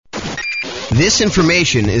This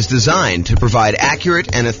information is designed to provide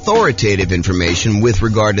accurate and authoritative information with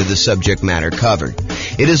regard to the subject matter covered.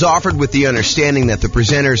 It is offered with the understanding that the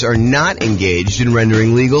presenters are not engaged in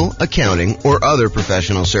rendering legal, accounting, or other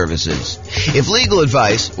professional services. If legal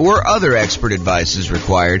advice or other expert advice is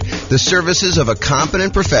required, the services of a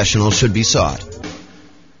competent professional should be sought.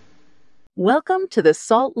 Welcome to the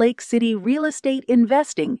Salt Lake City Real Estate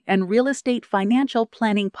Investing and Real Estate Financial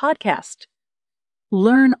Planning Podcast.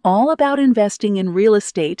 Learn all about investing in real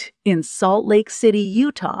estate in Salt Lake City,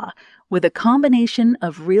 Utah, with a combination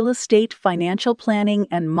of real estate financial planning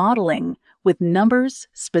and modeling with numbers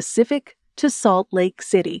specific to Salt Lake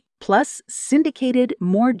City, plus syndicated,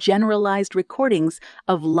 more generalized recordings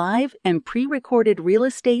of live and pre-recorded real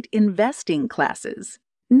estate investing classes,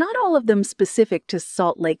 not all of them specific to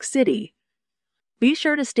Salt Lake City. Be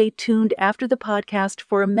sure to stay tuned after the podcast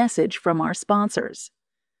for a message from our sponsors.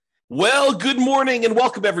 Well, good morning and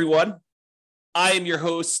welcome, everyone. I am your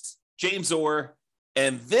host, James Orr,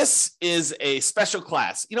 and this is a special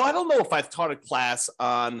class. I don't know if I've taught a class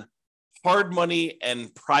on hard money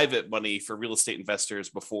and private money for real estate investors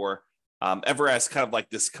before, ever as kind of like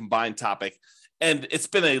this combined topic. And it's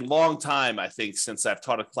been a long time, I think, since I've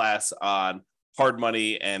taught a class on hard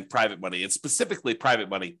money and private money, and specifically private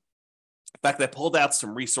money. In fact, I pulled out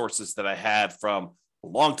some resources that I had from a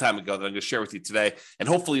long time ago that I'm going to share with you today, and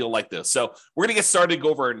hopefully you'll like this. So we're going to get started, go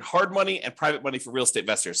over in hard money and private money for real estate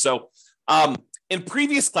investors. So in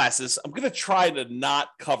previous classes, I'm going to try to not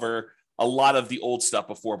cover a lot of the old stuff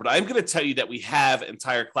before, but I'm going to tell you that we have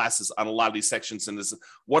entire classes on a lot of these sections, and there's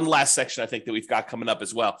one last section I think that we've got coming up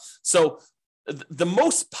as well. So the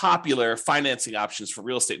most popular financing options for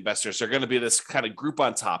real estate investors are going to be this kind of group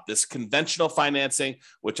on top, this conventional financing,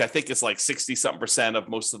 which I think is like 60-something% of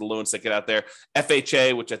most of the loans that get out there.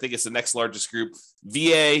 FHA, which I think is the next largest group.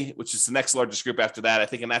 VA, which is the next largest group after that, I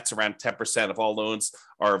think, and that's around 10% of all loans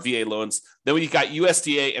are VA loans. Then when you got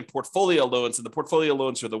USDA and portfolio loans, and the portfolio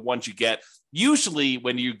loans are the ones you get usually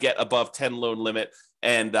when you get above 10 loan limit,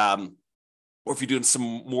 and or if you're doing some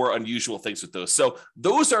more unusual things with those. So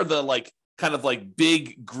those are the kind of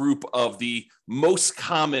big group of the most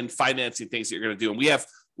common financing things that you're going to do. And we have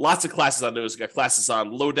lots of classes on those. We've got classes on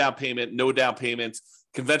low down payment, no down payment,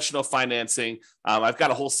 conventional financing. I've got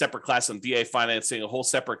a whole separate class on VA financing, a whole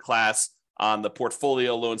separate class on the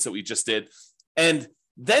portfolio loans that we just did. And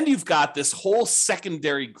then you've got this whole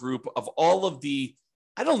secondary group of all of the,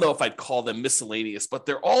 I don't know if I'd call them miscellaneous, but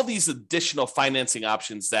they're all these additional financing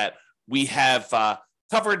options that we have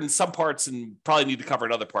covered in some parts and probably need to cover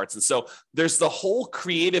in other parts. And so there's the whole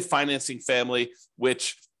creative financing family,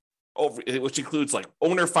 which includes like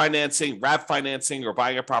owner financing, wrap financing, or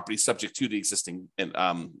buying a property subject to the existing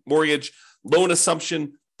mortgage, loan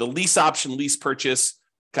assumption, the lease option, lease purchase,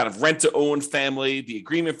 kind of rent to own family, the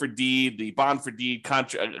agreement for deed, the bond for deed,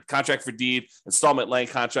 contract for deed, installment land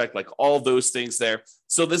contract, like all those things there.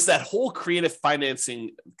 So there's that whole creative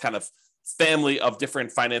financing kind of family of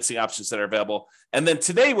different financing options that are available. And then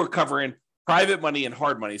today we're covering private money and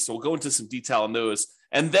hard money. So we'll go into some detail on those.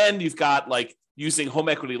 And then you've got using home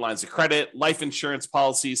equity lines of credit, life insurance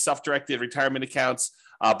policies, self-directed retirement accounts,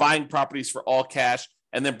 buying properties for all cash,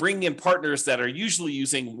 and then bringing in partners that are usually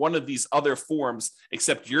using one of these other forms,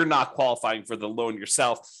 except you're not qualifying for the loan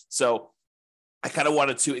yourself. So I kind of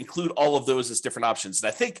wanted to include all of those as different options. And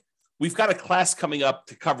I think we've got a class coming up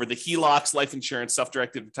to cover the HELOCs, life insurance,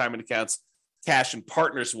 self-directed retirement accounts, cash, and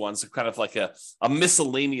partners ones, kind of like a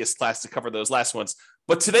miscellaneous class to cover those last ones.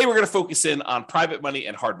 But today we're going to focus in on private money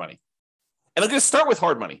and hard money. And I'm going to start with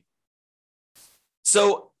hard money.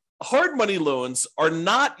 So hard money loans are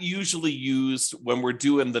not usually used when we're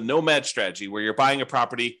doing the nomad strategy, where you're buying a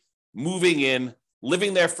property, moving in,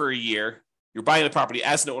 living there for a year. You're buying the property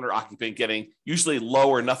as an owner-occupant, getting usually low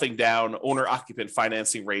or nothing down owner-occupant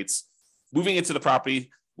financing rates, moving into the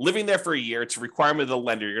property, living there for a year. It's a requirement of the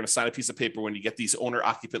lender. You're going to sign a piece of paper when you get these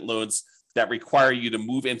owner-occupant loans that require you to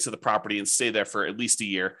move into the property and stay there for at least a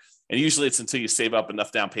year. And usually it's until you save up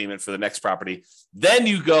enough down payment for the next property. Then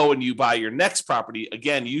you go and you buy your next property,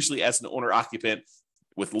 again, usually as an owner-occupant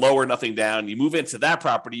with low or nothing down. You move into that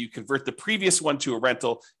property, you convert the previous one to a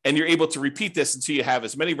rental, and you're able to repeat this until you have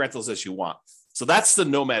as many rentals as you want. So that's the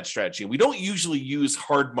nomad strategy. We don't usually use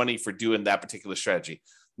hard money for doing that particular strategy,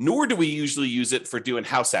 nor do we usually use it for doing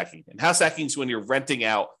house hacking. And house hacking is when you're renting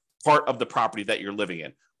out part of the property that you're living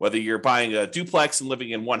in, whether you're buying a duplex and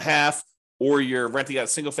living in one half, or you're renting out a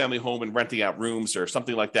single family home and renting out rooms or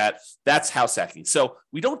something like that. That's house hacking. So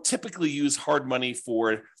we don't typically use hard money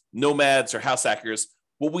for nomads or house hackers.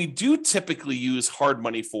 What we do typically use hard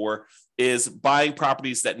money for is buying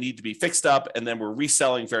properties that need to be fixed up, and then we're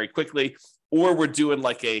reselling very quickly. or we're doing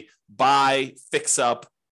like a buy, fix up,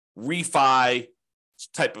 refi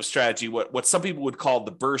type of strategy, what some people would call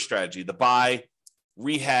the BRRRR strategy, the buy,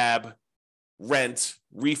 rehab, rent,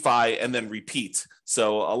 refi, and then repeat.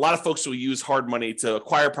 So a lot of folks will use hard money to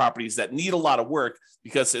acquire properties that need a lot of work,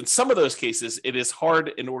 because in some of those cases, it is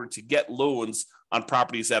hard in order to get loans on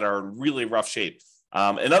properties that are in really rough shape.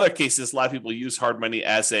 In other cases, a lot of people use hard money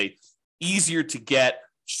as a easier to get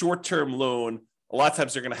short-term loan. A lot of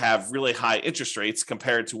times they're going to have really high interest rates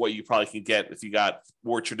compared to what you probably can get if you got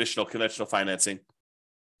more traditional conventional financing.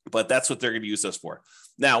 But that's what they're going to use those for.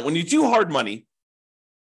 Now, when you do hard money,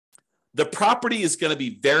 the property is going to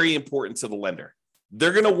be very important to the lender.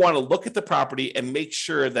 They're going to want to look at the property and make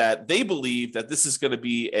sure that they believe that this is going to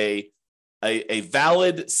be a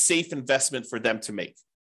valid, safe investment for them to make.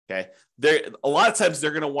 Okay. A lot of times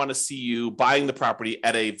they're going to want to see you buying the property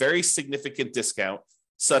at a very significant discount,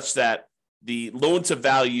 such that the loan to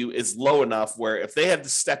value is low enough where if they had to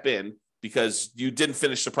step in because you didn't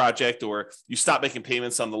finish the project or you stop making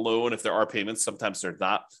payments on the loan, if there are payments, sometimes they're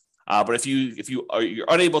not. But if you're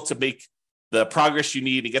unable to make the progress you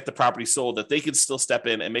need to get the property sold, that they can still step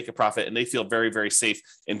in and make a profit, and they feel very, very safe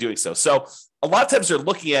in doing so. So a lot of times they're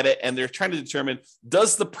looking at it and they're trying to determine,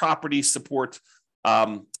 does the property support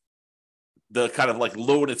the kind of like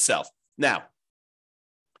loan itself? Now,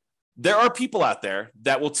 there are people out there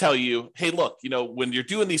that will tell you, hey, look, when you're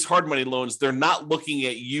doing these hard money loans, they're not looking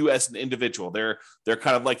at you as an individual. They're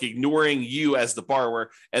kind of like ignoring you as the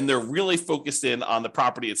borrower, and they're really focused in on the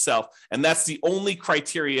property itself. And that's the only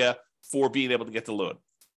criteria for being able to get the loan.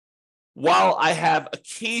 While I have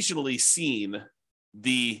occasionally seen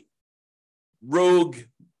the rogue,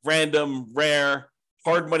 random, rare,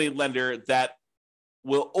 hard money lender that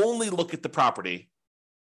will only look at the property,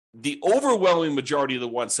 the overwhelming majority of the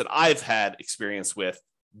ones that I've had experience with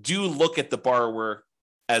do look at the borrower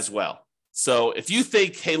as well. So if you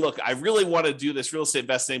think, hey, look, I really want to do this real estate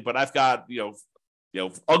investing, but I've got,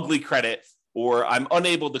 ugly credit, or I'm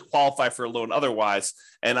unable to qualify for a loan otherwise,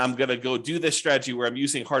 and I'm going to go do this strategy where I'm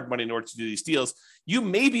using hard money in order to do these deals, you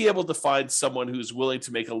may be able to find someone who's willing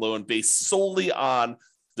to make a loan based solely on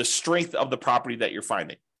the strength of the property that you're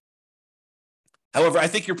finding. However, I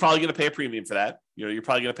think you're probably going to pay a premium for that. You're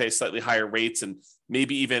probably going to pay slightly higher rates and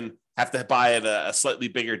maybe even have to buy at a slightly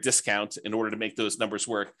bigger discount in order to make those numbers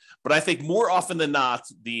work. But I think more often than not,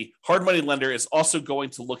 the hard money lender is also going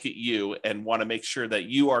to look at you and want to make sure that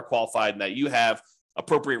you are qualified and that you have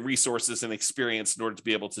appropriate resources and experience in order to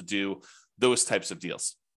be able to do those types of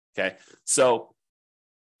deals. Okay. So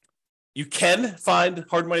you can find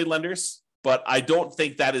hard money lenders, but I don't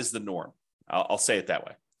think that is the norm. I'll say it that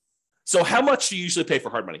way. So how much do you usually pay for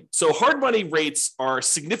hard money? So hard money rates are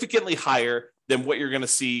significantly higher than what you're going to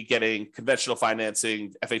see getting conventional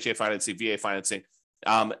financing, FHA financing, VA financing.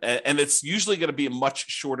 And it's usually going to be much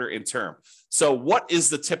shorter in term. So what is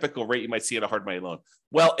the typical rate you might see in a hard money loan?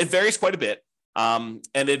 Well, it varies quite a bit. And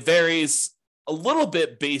it varies a little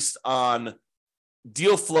bit based on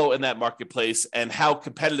deal flow in that marketplace and how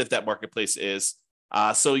competitive that marketplace is.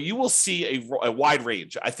 So you will see a wide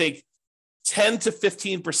range. I think 10 to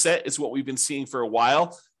 15% is what we've been seeing for a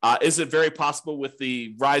while. Is it very possible with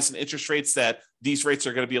the rise in interest rates that these rates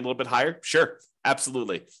are going to be a little bit higher? Sure,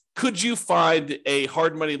 absolutely. Could you find a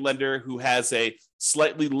hard money lender who has a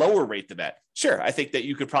slightly lower rate than that? Sure, I think that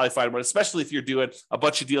you could probably find one, especially if you're doing a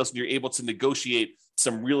bunch of deals and you're able to negotiate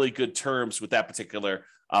some really good terms with that particular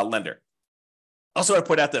lender. Also, I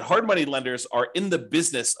point out that hard money lenders are in the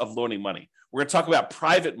business of loaning money. We're going to talk about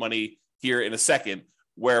private money here in a second,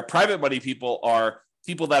 where private money people are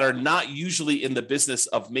people that are not usually in the business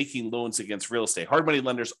of making loans against real estate. Hard money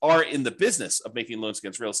lenders are in the business of making loans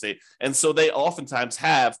against real estate, and so they oftentimes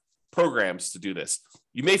have programs to do this.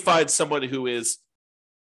 You may find someone who is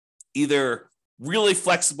either really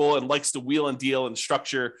flexible and likes to wheel and deal and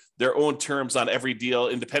structure their own terms on every deal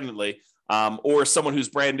independently, or someone who's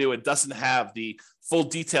brand new and doesn't have the full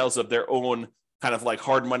details of their own kind of like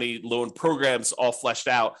hard money loan programs all fleshed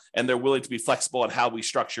out, and they're willing to be flexible on how we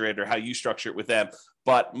structure it or how you structure it with them.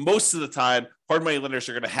 But most of the time, hard money lenders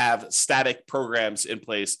are going to have static programs in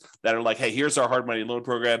place that are like, hey, here's our hard money loan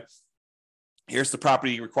program. Here's the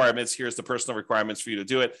property requirements. Here's the personal requirements for you to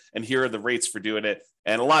do it. And here are the rates for doing it.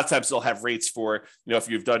 And a lot of times they'll have rates for, if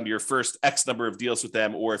you've done your first X number of deals with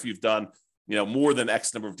them, or if you've done more than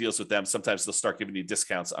X number of deals with them, sometimes they'll start giving you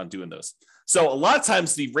discounts on doing those. So a lot of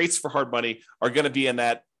times the rates for hard money are going to be in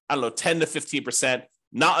that, 10 to 15%,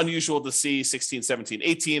 not unusual to see 16, 17,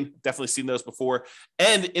 18, definitely seen those before.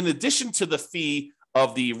 And in addition to the fee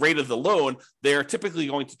of the rate of the loan, they're typically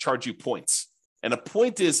going to charge you points. And a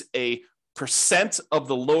point is a percent of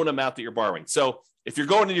the loan amount that you're borrowing. So if you're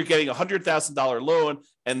going and you're getting a $100,000 loan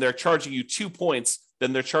and they're charging you 2 points,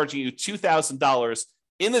 then they're charging you $2,000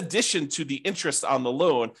 in addition to the interest on the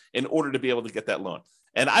loan in order to be able to get that loan.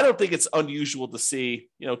 And I don't think it's unusual to see,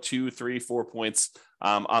 2, 3, 4 points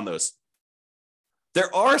on those.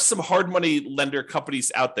 There are some hard money lender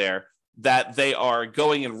companies out there that they are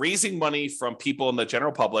going and raising money from people in the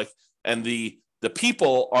general public, and the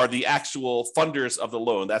people are the actual funders of the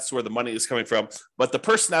loan. That's where the money is coming from. But the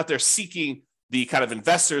person out there seeking the kind of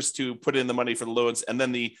investors to put in the money for the loans, and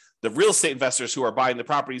then the real estate investors who are buying the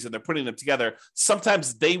properties and they're putting them together,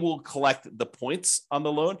 sometimes they will collect the points on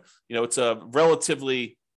the loan. It's a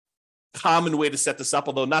relatively common way to set this up,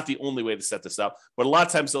 although not the only way to set this up. But a lot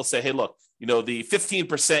of times they'll say, hey, look, the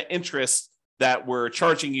 15% interest that we're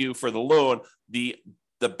charging you for the loan, the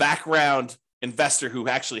background investor who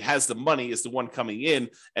actually has the money is the one coming in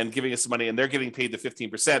and giving us the money, and they're getting paid the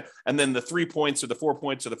 15%. And then the 3 points or the 4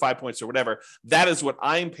 points or the 5 points or whatever, that is what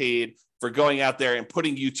I'm paid for going out there and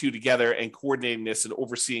putting you two together and coordinating this and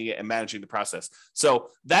overseeing it and managing the process. So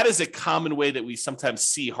that is a common way that we sometimes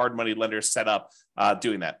see hard money lenders set up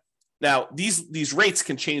doing that. Now, these rates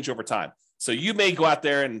can change over time. So you may go out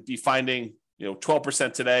there and be finding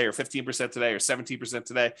 12% today or 15% today or 17%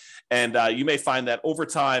 today. And you may find that over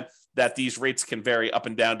time that these rates can vary up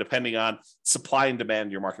and down depending on supply and demand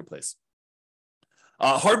in your marketplace.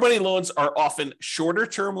 Hard money loans are often shorter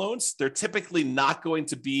term loans. They're typically not going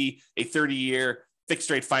to be a 30-year fixed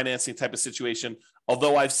rate financing type of situation.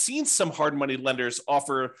 Although I've seen some hard money lenders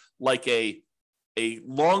offer like a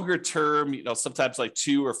longer term, sometimes like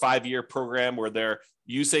 2 or 5 year program where they're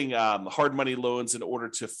using hard money loans in order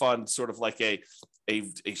to fund sort of like a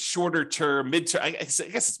shorter term, midterm, I guess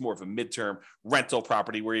it's more of a midterm rental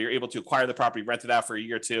property where you're able to acquire the property, rent it out for a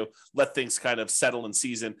year or two, let things kind of settle in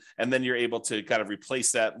season, and then you're able to kind of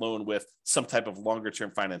replace that loan with some type of longer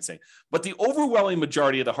term financing. But the overwhelming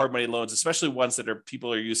majority of the hard money loans, especially ones that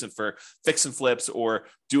people are using for fix and flips or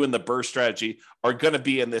doing the BRRRR strategy, are going to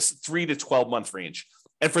be in this 3 to 12 month range.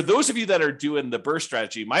 And for those of you that are doing the BRRRR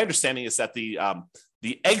strategy, my understanding is that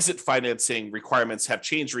the exit financing requirements have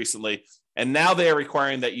changed recently. And now they are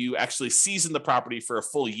requiring that you actually season the property for a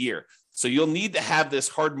full year. So you'll need to have this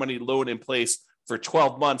hard money loan in place for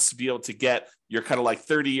 12 months to be able to get your kind of like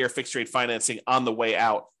 30-year fixed rate financing on the way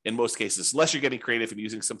out in most cases, unless you're getting creative and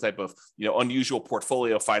using some type of unusual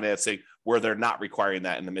portfolio financing where they're not requiring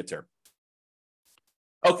that in the midterm.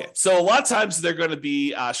 Okay, so a lot of times they're going to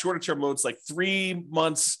be shorter term loans, like 3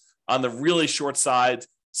 months on the really short side.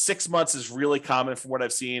 6 months is really common from what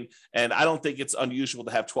I've seen. And I don't think it's unusual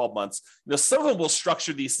to have 12 months. Some of them will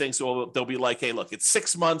structure these things. So they'll be like, hey, look, it's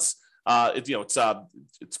 6 months. It's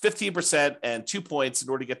 15% and 2 points in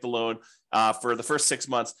order to get the loan for the first 6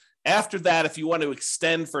 months. After that, if you want to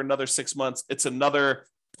extend for another 6 months, it's another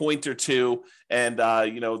point or two. And,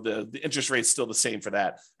 the interest rate's still the same for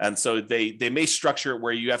that. And so they may structure it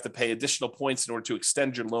where you have to pay additional points in order to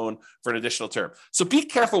extend your loan for an additional term. So be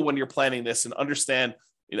careful when you're planning this and understand,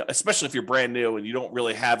 especially if you're brand new and you don't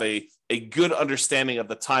really have a good understanding of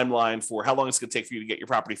the timeline for how long it's going to take for you to get your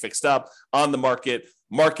property fixed up, on the market,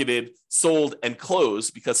 marketed, sold, and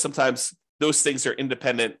closed, because sometimes those things are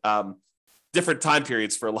independent, different time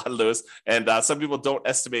periods for a lot of those. And some people don't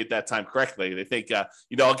estimate that time correctly. They think,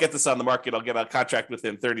 I'll get this on the market, I'll get a contract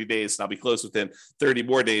within 30 days, and I'll be closed within 30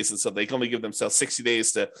 more days. And so they can only give themselves 60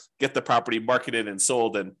 days to get the property marketed and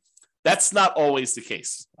sold. And that's not always the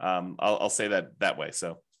case. I'll say that way.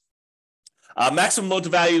 So maximum loan to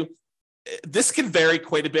value, this can vary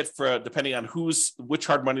quite a bit depending on which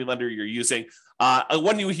hard money lender you're using.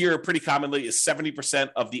 One you hear pretty commonly is 70%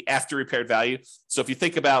 of the after repaired value. So if you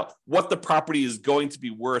think about what the property is going to be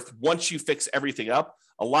worth once you fix everything up,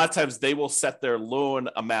 a lot of times they will set their loan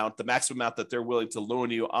amount, the maximum amount that they're willing to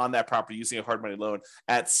loan you on that property using a hard money loan,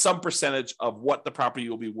 at some percentage of what the property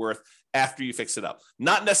will be worth after you fix it up.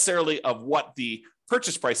 Not necessarily of what the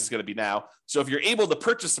purchase price is going to be now. So if you're able to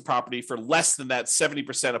purchase the property for less than that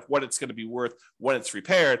 70% of what it's going to be worth when it's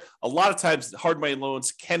repaired, a lot of times hard money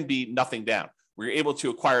loans can be nothing down, where you're able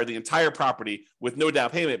to acquire the entire property with no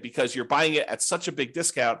down payment because you're buying it at such a big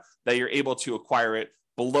discount that you're able to acquire it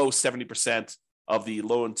below 70% of the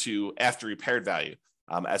loan to after repaired value,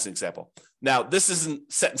 as an example. Now, this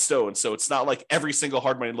isn't set in stone, so it's not like every single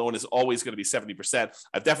hard money loan is always going to be 70%.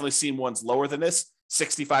 I've definitely seen ones lower than this.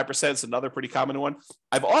 65% is another pretty common one.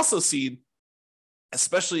 I've also seen,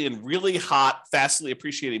 especially in really hot, fastly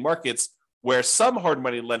appreciating markets, where some hard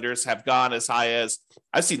money lenders have gone as high as,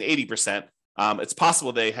 I've seen 80%. It's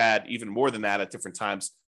possible they had even more than that at different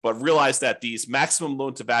times, but realize that these maximum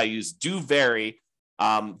loan to values do vary.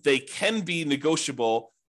 They can be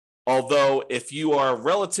negotiable Although if you are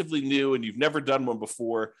relatively new and you've never done one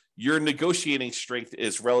before, your negotiating strength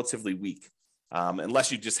is relatively weak,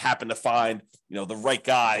 unless you just happen to find, the right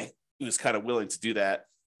guy who's kind of willing to do that,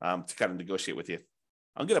 to kind of negotiate with you.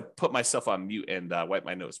 I'm going to put myself on mute and wipe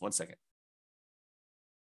my nose. 1 second.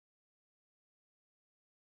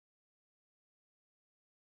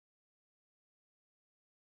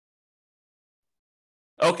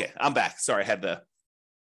 Okay, I'm back. Sorry, I had to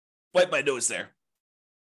wipe my nose there.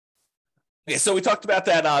 Okay, so we talked about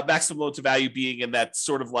that maximum loan to value being in that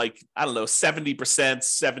sort of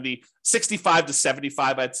 70%, 65 to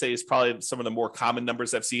 75, I'd say is probably some of the more common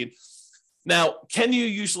numbers I've seen. Now, can you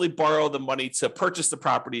usually borrow the money to purchase the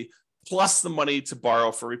property plus the money to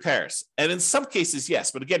borrow for repairs? And in some cases,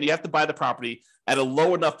 yes. But again, you have to buy the property at a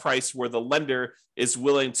low enough price where the lender is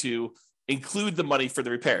willing to include the money for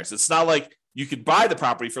the repairs. It's not like you could buy the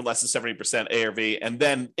property for less than 70% ARV, and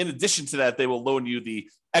then in addition to that, they will loan you the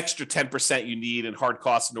extra 10% you need in hard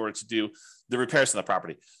costs in order to do the repairs on the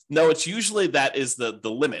property. No, it's usually that is the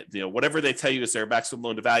limit. Whatever they tell you is their maximum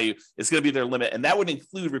loan to value is going to be their limit, and that would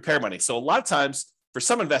include repair money. So a lot of times for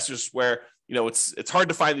some investors where it's hard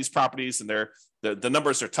to find these properties and the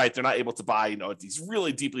numbers are tight, they're not able to buy these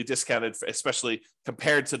really deeply discounted, especially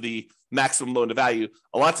compared to the maximum loan to value.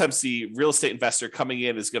 A lot of times the real estate investor coming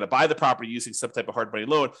in is going to buy the property using some type of hard money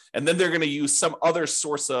loan, and then they're going to use some other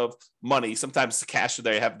source of money, sometimes the cash that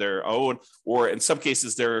they have their own, or in some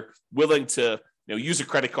cases they're willing to use a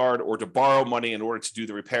credit card or to borrow money in order to do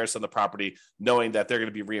the repairs on the property, knowing that they're going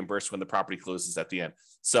to be reimbursed when the property closes at the end.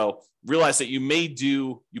 So realize that you may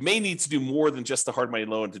need to do more than just the hard money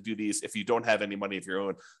loan to do these if you don't have any money of your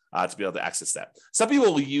own to be able to access that. Some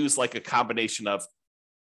people will use a combination of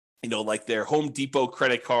their Home Depot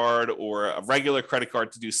credit card or a regular credit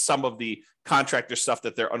card to do some of the contractor stuff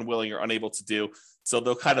that they're unwilling or unable to do. So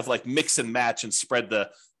they'll kind of mix and match and spread the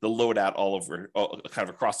load out kind of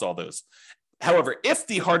across all those. However, if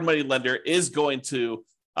the hard money lender is going to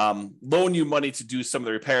loan you money to do some of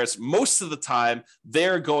the repairs, most of the time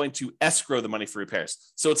they're going to escrow the money for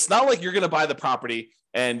repairs. So it's not like you're going to buy the property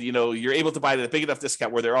and you're able to buy it at a big enough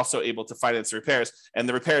discount where they're also able to finance the repairs, and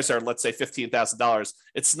the repairs are, let's say, $15,000.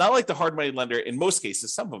 It's not like the hard money lender, in most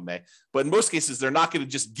cases, some of them may, but in most cases, they're not going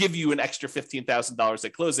to just give you an extra $15,000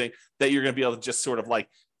 at closing that you're going to be able to just sort of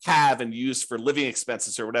have and use for living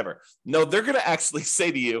expenses or whatever. No, they're going to actually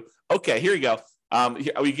say to you, okay, here you go.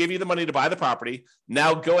 We gave you the money to buy the property.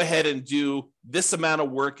 Now go ahead and do this amount of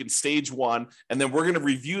work in stage one, and then we're going to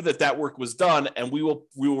review that work was done, and we will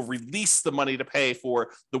release the money to pay for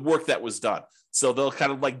the work that was done. So they'll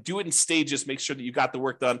kind of do it in stages, make sure that you got the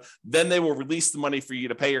work done. Then they will release the money for you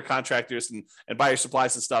to pay your contractors and buy your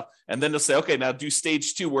supplies and stuff. And then they'll say, okay, now do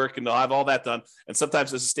stage 2 work, and they'll have all that done. And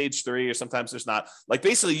sometimes there's a stage 3, or sometimes there's not.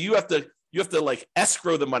 Basically you have to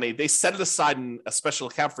escrow the money. They set it aside in a special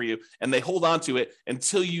account for you, and they hold on to it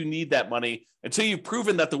until you need that money, until you've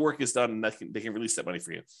proven that the work is done, and they can release that money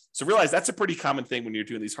for you. So realize that's a pretty common thing when you're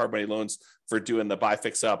doing these hard money loans for doing the buy,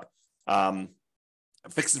 fix up,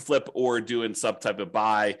 fix and flip, or doing some type of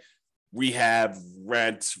buy, rehab,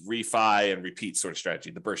 rent, refi, and repeat sort of strategy,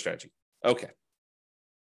 the BRRRR strategy. Okay.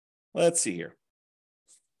 Let's see here.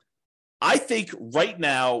 I think right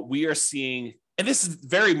now we are seeing, and this is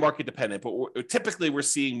very market dependent, but typically we're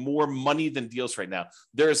seeing more money than deals right now.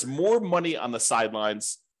 There's more money on the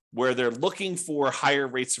sidelines where they're looking for higher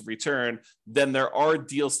rates of return than there are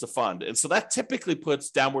deals to fund. And so that typically puts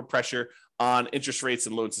downward pressure on interest rates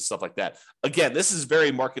and loans and stuff like that. Again, this is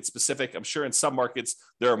very market specific. I'm sure in some markets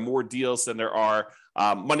there are more deals than there are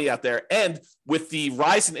money out there. And with the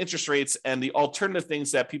rise in interest rates and the alternative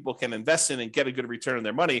things that people can invest in and get a good return on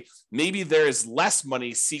their money, maybe there is less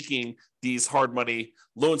money seeking these hard money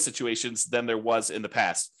loan situations than there was in the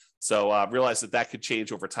past. So realize that could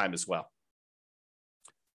change over time as well.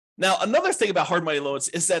 Now, another thing about hard money loans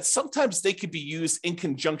is that sometimes they could be used in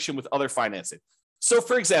conjunction with other financing. So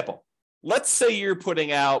for example, let's say you're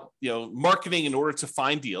putting out, marketing in order to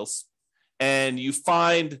find deals, and you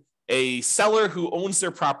find a seller who owns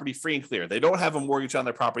their property free and clear. They don't have a mortgage on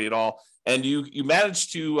their property at all. And you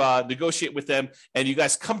manage to negotiate with them, and you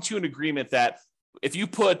guys come to an agreement that if you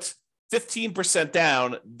put 15%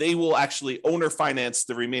 down, they will actually owner finance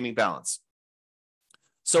the remaining balance.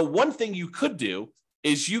 So one thing you could do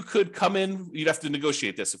is you could come in, you'd have to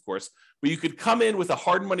negotiate this, of course, but you could come in with a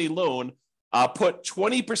hard money loan, put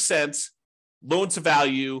 20% loan to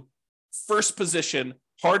value, first position,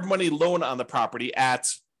 hard money loan on the property at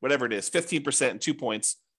whatever it is, 15% and 2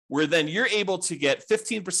 points, where then you're able to get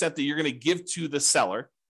 15% that you're going to give to the seller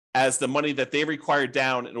as the money that they require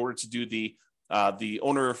down in order to do the the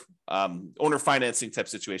owner financing type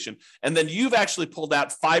situation. And then you've actually pulled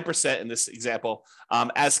out 5% in this example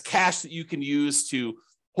as cash that you can use to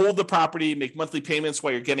hold the property, make monthly payments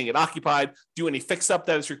while you're getting it occupied, do any fix up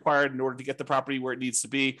that is required in order to get the property where it needs to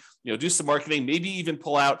be, do some marketing, maybe even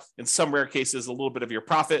pull out, in some rare cases, a little bit of your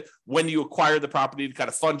profit when you acquire the property to kind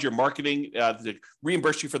of fund your marketing, to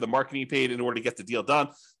reimburse you for the marketing you paid in order to get the deal done.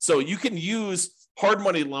 So you can use hard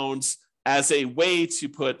money loans as a way to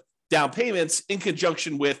put down payments in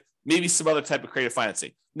conjunction with maybe some other type of creative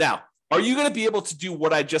financing. Now, are you going to be able to do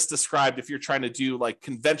what I just described if you're trying to do like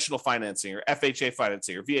conventional financing or FHA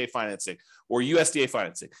financing or VA financing or USDA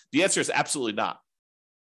financing? The answer is absolutely not.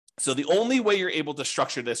 So the only way you're able to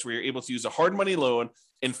structure this, where you're able to use a hard money loan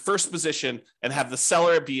in first position and have the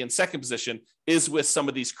seller be in second position, is with some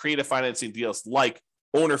of these creative financing deals like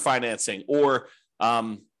owner financing, or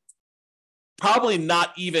probably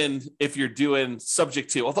not even if you're doing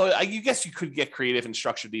subject to, although I guess you could get creative and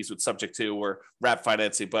structure these with subject to or wrap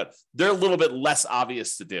financing, but they're a little bit less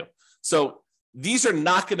obvious to do. So these are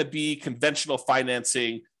not going to be conventional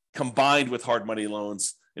financing combined with hard money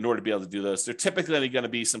loans in order to be able to do those. They're typically going to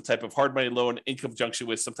be some type of hard money loan in conjunction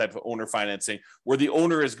with some type of owner financing, where the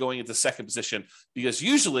owner is going into second position, because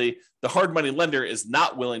usually the hard money lender is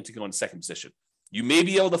not willing to go in second position. You may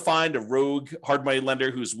be able to find a rogue hard money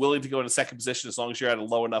lender who's willing to go in a second position as long as you're at a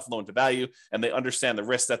low enough loan to value and they understand the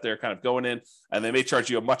risk that they're kind of going in, and they may charge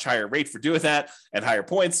you a much higher rate for doing that and higher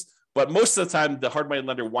points. But most of the time, the hard money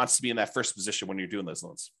lender wants to be in that first position when you're doing those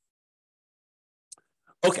loans.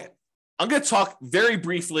 Okay, I'm going to talk very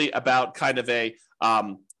briefly about kind of a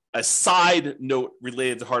side note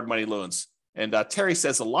related to hard money loans. And Terry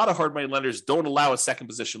says a lot of hard money lenders don't allow a second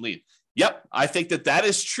position lead. Yep, I think that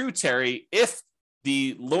is true, Terry. If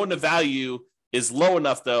the loan to value is low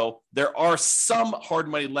enough, though, there are some hard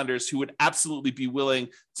money lenders who would absolutely be willing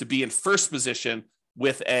to be in first position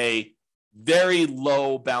with a very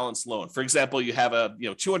low balance loan. For example, you have a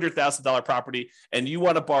 $200,000 property and you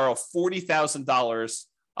want to borrow $40,000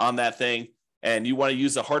 on that thing, and you want to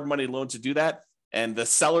use a hard money loan to do that, and the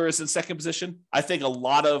seller is in second position. I think a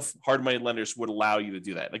lot of hard money lenders would allow you to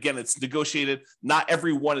do that. Again, it's negotiated. Not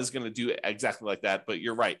everyone is going to do exactly like that, but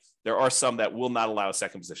you're right. There are some that will not allow a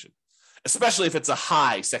second position, especially if it's a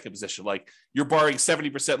high second position. Like you're borrowing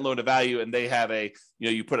 70% loan to value and they have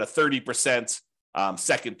you put a 30%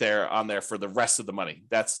 second there on there for the rest of the money.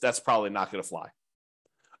 That's probably not going to fly.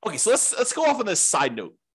 Okay, so let's go off on this side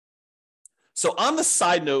note. So on the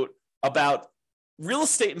side note about real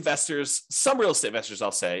estate investors, some real estate investors,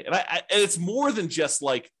 I'll say, and it's more than just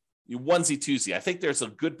like onesie twosie. I think there's a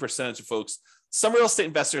good percentage of folks. Some real estate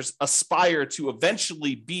investors aspire to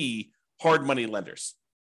eventually be hard money lenders.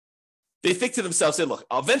 They think to themselves, "Hey, look,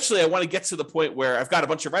 eventually I want to get to the point where I've got a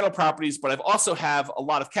bunch of rental properties, but I've also have a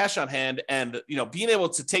lot of cash on hand, and being able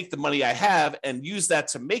to take the money I have and use that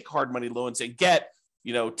to make hard money loans and get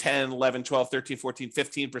 10, 11, 12, 13, 14,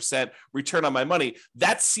 15% return on my money."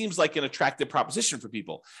 That seems like an attractive proposition for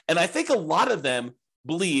people. And I think a lot of them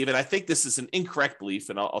believe, and I think this is an incorrect belief,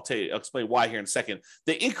 and I'll explain why here in a second.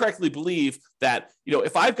 They incorrectly believe that,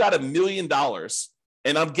 if I've got $1 million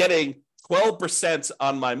and I'm getting 12%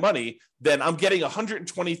 on my money, then I'm getting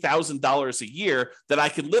 $120,000 a year that I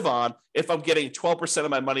can live on if I'm getting 12% of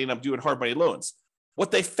my money and I'm doing hard money loans. What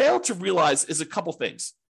they fail to realize is a couple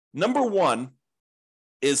things. Number one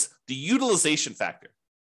is the utilization factor.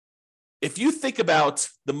 If you think about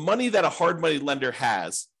the money that a hard money lender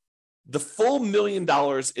has, the full $1 million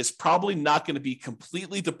is probably not going to be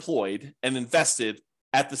completely deployed and invested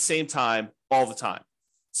at the same time all the time.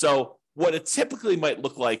 So what it typically might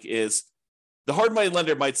look like is the hard money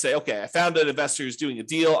lender might say, okay, I found an investor who's doing a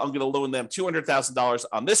deal. I'm going to loan them $200,000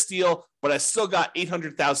 on this deal, but I still got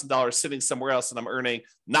 $800,000 sitting somewhere else and I'm earning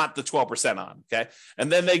not the 12% on. Okay.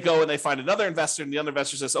 And then they go and they find another investor, and the other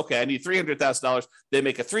investor says, okay, I need $300,000. They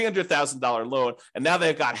make a $300,000 loan, and now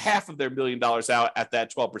they've got half of their $1 million out at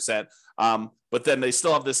that 12%. But then they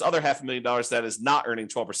still have this other $500,000 that is not earning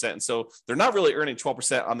 12%. And so they're not really earning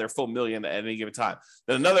 12% on their full $1 million at any given time.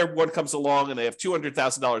 Then another one comes along and they have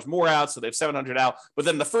 $200,000 more out. So they have $700,000 out, but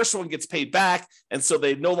then the first one gets paid back. And so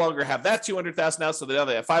they no longer have that $200,000 out. So now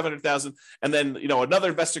they have $500,000. And then, another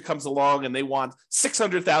investor comes along and they want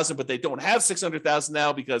 $600,000, but they don't have $600,000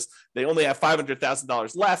 now because they only have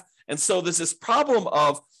 $500,000 left. And so there's this problem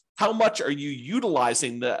of, how much are you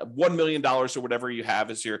utilizing the $1 million or whatever you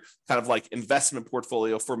have as your kind of like investment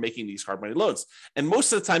portfolio for making these hard money loans? And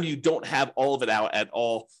most of the time you don't have all of it out at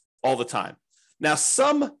all the time. Now,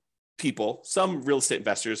 some people, some real estate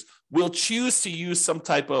investors will choose to use some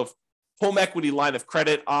type of home equity line of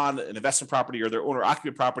credit on an investment property or their owner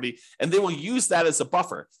occupant property, and they will use that as a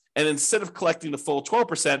buffer. And instead of collecting the full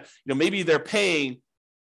 12%, maybe they're paying,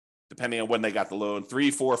 depending on when they got the loan,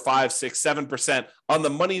 3, 4, 5, 6, 7% on the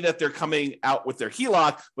money that they're coming out with their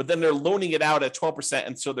HELOC, but then they're loaning it out at 12%.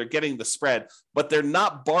 And so they're getting the spread, but they're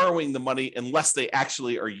not borrowing the money unless they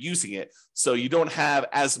actually are using it. So you don't have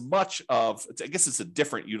as much of, I guess it's a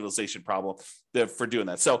different utilization problem for doing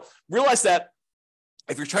that. So realize that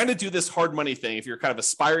if you're trying to do this hard money thing, if you're kind of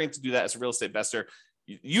aspiring to do that as a real estate investor,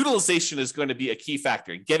 utilization is going to be a key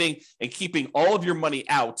factor. Getting and keeping all of your money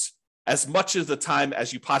out as much of the time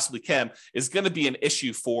as you possibly can is going to be an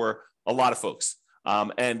issue for a lot of folks.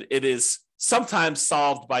 And it is sometimes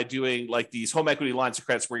solved by doing like these home equity lines of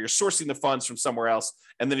credits where you're sourcing the funds from somewhere else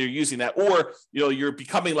and then you're using that, or you're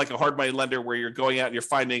becoming like a hard money lender where you're going out and you're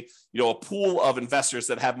finding a pool of investors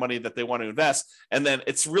that have money that they want to invest, and then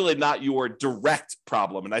it's really not your direct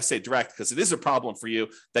problem. And I say direct because it is a problem for you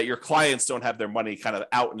that your clients don't have their money kind of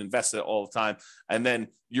out and invested all the time, and then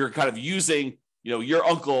you're kind of using your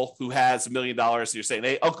uncle who has $1 million. You're saying,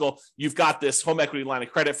 hey, uncle, you've got this home equity line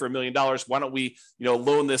of credit for $1 million. Why don't we,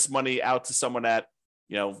 loan this money out to someone at,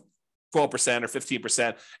 12% or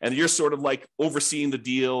 15%. And you're sort of like overseeing the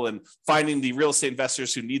deal and finding the real estate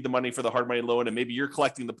investors who need the money for the hard money loan. And maybe you're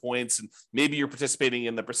collecting the points and maybe you're participating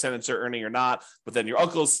in the percentage they're earning or not. But then your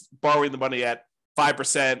uncle's borrowing the money at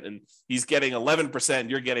 5% and he's getting 11%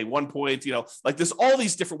 and you're getting 1 point, like there's all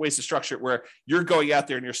these different ways to structure it where you're going out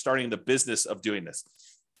there and you're starting the business of doing this.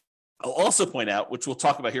 I'll also point out, which we'll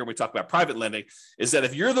talk about here when we talk about private lending, is that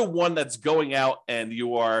if you're the one that's going out and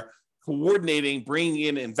you are coordinating, bringing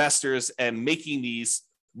in investors and making these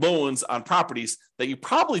loans on properties, that you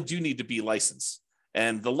probably do need to be licensed.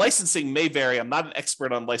 And the licensing may vary. I'm not an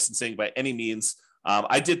expert on licensing by any means.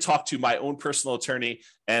 I did talk to my own personal attorney,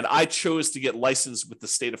 and I chose to get licensed with the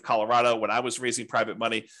state of Colorado when I was raising private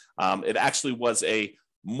money. It actually was a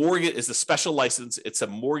mortgage, is a special license. It's a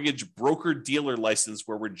mortgage broker dealer license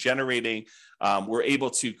where we're able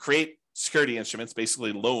to create security instruments,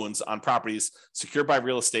 basically loans on properties secured by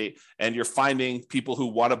real estate, and you're finding people who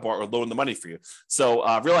want to borrow or loan the money for you. So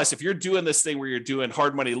realize if you're doing this thing where you're doing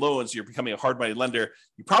hard money loans, you're becoming a hard money lender,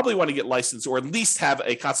 you probably want to get licensed or at least have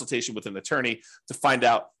a consultation with an attorney to find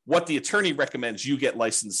out what the attorney recommends you get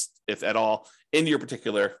licensed, if at all, in your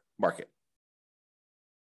particular market.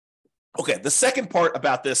 Okay, the second part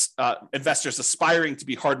about this, investors aspiring to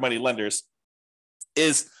be hard money lenders,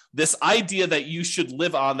 is this idea that you should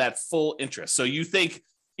live on that full interest. So you think,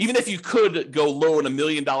 even if you could go loan $1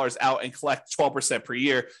 million out and collect 12% per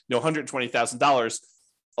year, $120,000,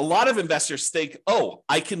 a lot of investors think, oh,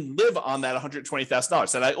 I can live on that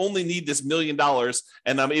 $120,000, and I only need this $1 million,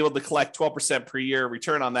 and I'm able to collect 12% per year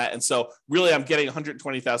return on that. And so really I'm getting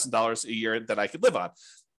 $120,000 a year that I could live on.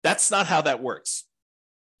 That's not how that works.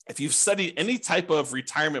 If you've studied any type of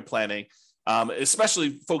retirement planning,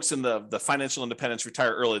 especially folks in the financial independence,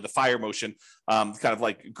 retire early, the FIRE motion, kind of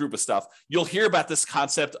like group of stuff, you'll hear about this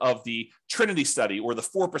concept of the Trinity study or the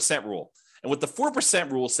 4% rule. And what the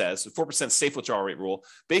 4% rule says, the 4% safe withdrawal rate rule,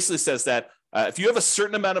 basically says that if you have a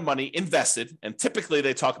certain amount of money invested, and typically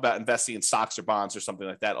they talk about investing in stocks or bonds or something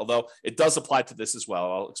like that, although it does apply to this as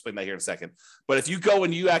well. I'll explain that here in a second. But if you go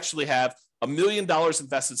and you actually have $1 million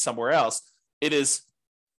invested somewhere else, it is,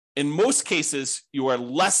 in most cases, you are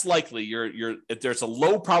less likely, there's a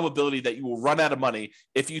low probability that you will run out of money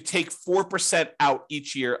if you take 4% out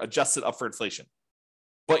each year, adjusted up for inflation.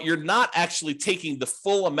 But you're not actually taking the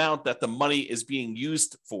full amount that the money is being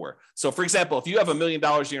used for. So for example, if you have $1 million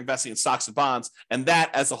you're investing in stocks and bonds, and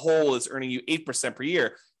that as a whole is earning you 8% per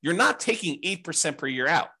year, you're not taking 8% per year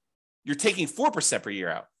out. You're taking 4% per year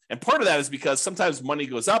out. And part of that is because sometimes money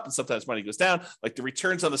goes up and sometimes money goes down. Like the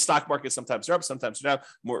returns on the stock market, sometimes are up, sometimes are down.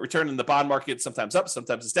 More return in the bond market, sometimes up,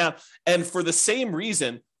 sometimes it's down. And for the same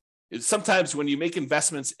reason, sometimes when you make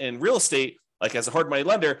investments in real estate, like as a hard money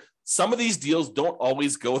lender, some of these deals don't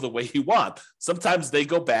always go the way you want. Sometimes they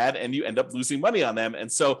go bad and you end up losing money on them.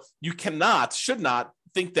 And so you should not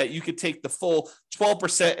think that you could take the full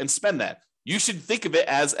 12% and spend that. You should think of it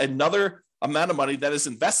as another amount of money that is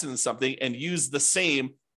invested in something and use the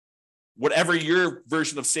same, whatever your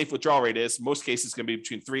version of safe withdrawal rate is. Most cases it's going to be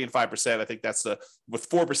between 3 and 5%. I think that's with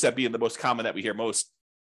 4% being the most common that we hear most.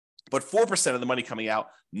 But 4% of the money coming out,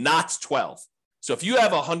 not 12. So if you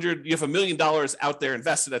have $1 million out there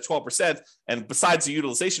invested at 12%, and besides the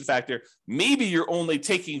utilization factor, maybe you're only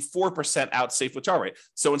taking 4% out safe withdrawal rate.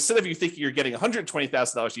 So instead of you thinking you're getting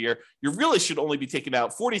 $120,000 a year, you really should only be taking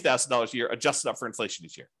out $40,000 a year, adjusted up for inflation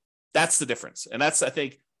each year. That's the difference. And that's, I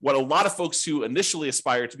think, what a lot of folks who initially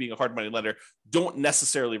aspire to being a hard money lender don't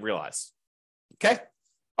necessarily realize. Okay.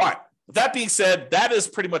 All right. With that being said, that is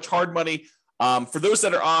pretty much hard money. For those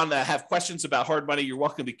that are on that have questions about hard money, you're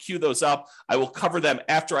welcome to queue those up. I will cover them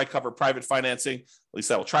after I cover private financing. At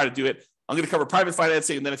least I will try to do it. I'm going to cover private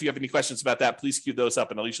financing, and then if you have any questions about that, please queue those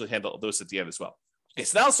up, and I'll usually handle those at the end as well. Okay,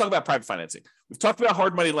 so now let's talk about private financing. We've talked about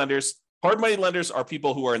hard money lenders. Hard money lenders are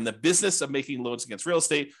people who are in the business of making loans against real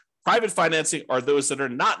estate. Private financing are those that are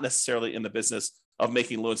not necessarily in the business of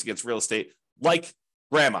making loans against real estate, like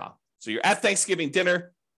grandma. So you're at Thanksgiving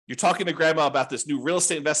dinner, you're talking to grandma about this new real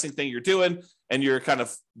estate investing thing you're doing, and you're kind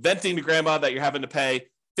of venting to grandma that you're having to pay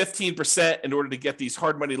 15% in order to get these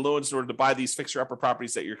hard money loans in order to buy these fixer-upper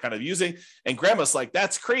properties that you're kind of using. And grandma's like,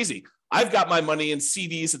 that's crazy. I've got my money in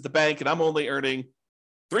CDs at the bank, and I'm only earning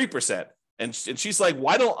 3%. And she's like,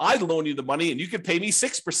 why don't I loan you the money and you could pay me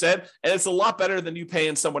 6%? And it's a lot better than you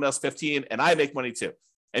paying someone else 15%, and I make money too.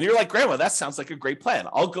 And you're like, grandma, that sounds like a great plan.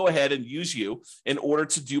 I'll go ahead and use you in order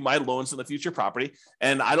to do my loans on the future property.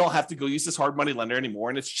 And I don't have to go use this hard money lender anymore.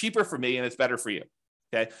 And it's cheaper for me and it's better for you.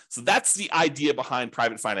 Okay. So that's the idea behind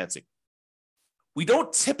private financing. We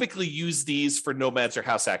don't typically use these for nomads or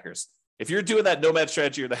house hackers. If you're doing that nomad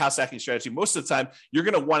strategy or the house hacking strategy, most of the time, you're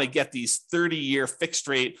going to want to get these 30-year fixed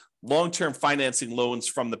rate, long-term financing loans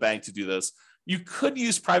from the bank to do this. You could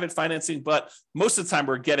use private financing, but most of the time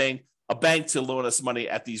we're getting a bank to loan us money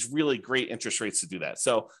at these really great interest rates to do that.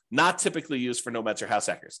 So not typically used for nomads or house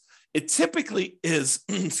hackers. It typically is,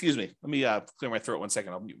 excuse me, let me clear my throat 1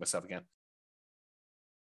 second. I'll mute myself again.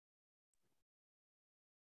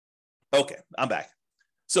 Okay, I'm back.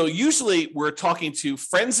 So usually we're talking to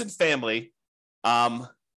friends and family and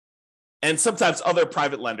sometimes other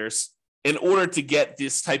private lenders in order to get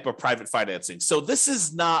this type of private financing. So this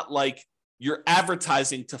is not like you're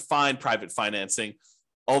advertising to find private financing,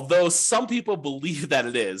 although some people believe that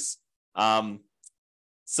it is.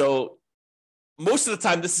 So most of the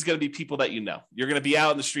time, this is going to be people that you know. You're going to be out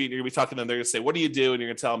in the street, and you're going to be talking to them. They're going to say, what do you do? And you're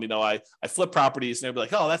going to tell them, I flip properties. And they'll be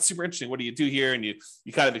like, oh, that's super interesting. What do you do here? And you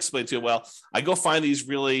kind of explain to them, well, I go find these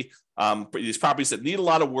really, these properties that need a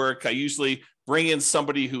lot of work. I usually bring in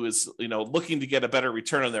somebody who is, looking to get a better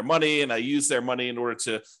return on their money. And I use their money in order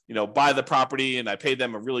to, buy the property, and I pay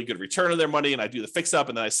them a really good return on their money. And I do the fix up,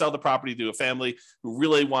 and then I sell the property to a family who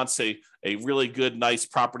really wants a really good, nice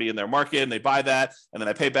property in their market. And they buy that. And then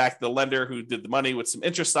I pay back the lender who did the money with some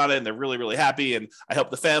interest on it. And they're really, really happy. And I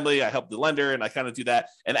help the family, I help the lender, and I kind of do that.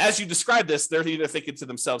 And as you describe this, they're either thinking to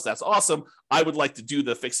themselves, that's awesome. I would like to do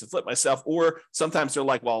the fix and flip myself. Or sometimes they're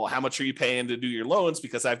like, well, how much are you paying to do your loans?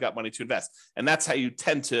 Because I've got money to invest. And that's how you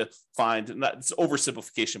tend to find, and it's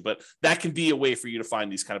oversimplification, but that can be a way for you to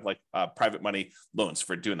find these kind of like private money loans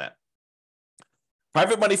for doing that.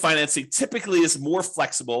 Private money financing typically is more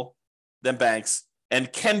flexible than banks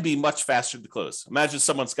and can be much faster to close. Imagine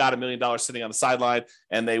someone's got $1 million sitting on the sideline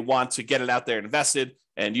and they want to get it out there and invested,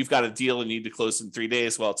 and you've got a deal and you need to close in 3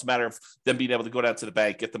 days. Well, it's a matter of them being able to go down to the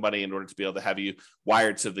bank, get the money in order to be able to have you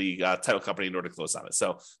wired to the title company in order to close on it.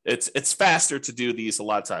 So it's faster to do these a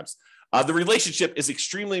lot of times. The relationship is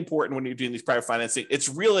extremely important when you're doing these private financing. It's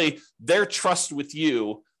really their trust with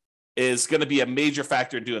you is going to be a major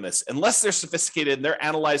factor in doing this. Unless they're sophisticated and they're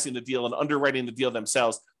analyzing the deal and underwriting the deal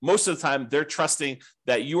themselves, most of the time they're trusting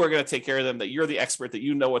that you are going to take care of them, that you're the expert, that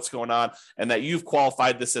you know what's going on, and that you've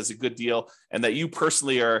qualified this as a good deal, and that you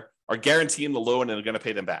personally are guaranteeing the loan and are going to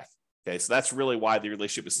pay them back. Okay, so that's really why the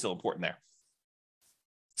relationship is still important there.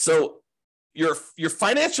 So your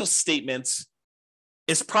financial statements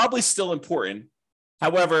is probably still important.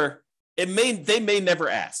 However, they may never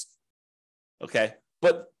ask. Okay,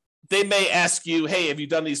 but they may ask you, hey, have you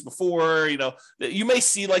done these before? You may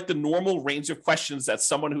see like the normal range of questions that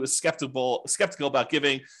someone who is skeptical about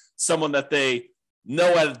giving someone that they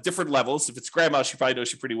know at different levels. If it's grandma, she probably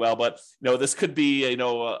knows you pretty well, but this could be,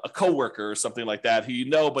 a coworker or something like that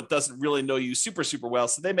who but doesn't really know you super, super well.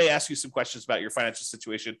 So they may ask you some questions about your financial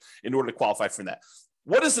situation in order to qualify for that.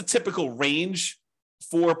 What is the typical range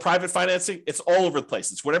for private financing? It's all over the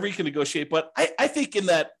place. It's whatever you can negotiate. But I think in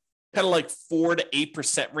that kind of like 4 to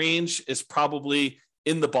 8% range is probably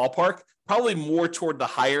in the ballpark, probably more toward the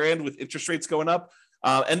higher end with interest rates going up.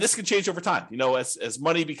 And this can change over time. As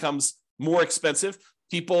money becomes more expensive,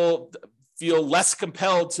 people feel less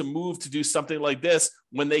compelled to move to do something like this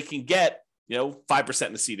when they can get 5%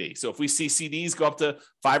 in the CD. So if we see CDs go up to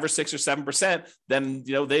 5 or 6 or 7%, then,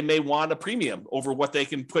 they may want a premium over what they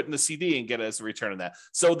can put in the CD and get as a return on that.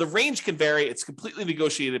 So the range can vary. It's completely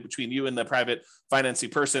negotiated between you and the private financing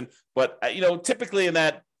person. But, typically in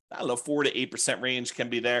that, 4 to 8% range can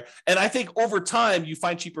be there. And I think over time you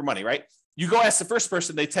find cheaper money, right? You go ask the first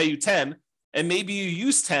person, they tell you 10, and maybe you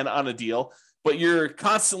use 10 on a deal. but you're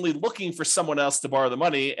constantly looking for someone else to borrow the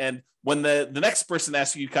money. And when the next person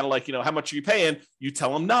asks you kind of like, how much are you paying? You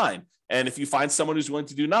tell them 9. And if you find someone who's willing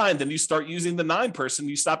to do 9, then you start using the 9 person,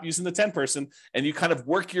 you stop using the 10 person, and you kind of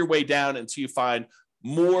work your way down until you find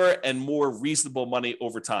more and more reasonable money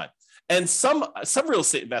over time. And some real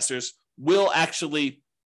estate investors will actually,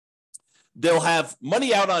 they'll have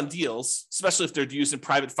money out on deals, especially if they're using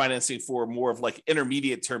private financing for more of like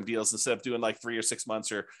intermediate term deals instead of doing like 3 or 6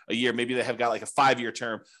 months or a year. Maybe they have got like a 5-year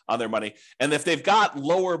term on their money. And if they've got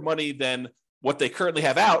lower money than what they currently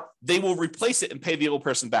have out, they will replace it and pay the old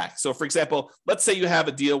person back. So for example, let's say you have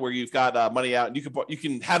a deal where you've got money out and you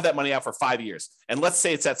can have that money out for 5 years. And let's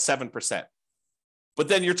say it's at 7%. But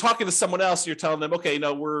then you're talking to someone else, and you're telling them, okay,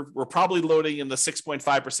 we're probably loading in the 6.5%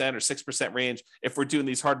 or 6% range if we're doing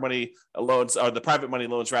these hard money loans, or the private money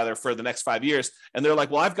loans rather, for the next 5 years. And they're like,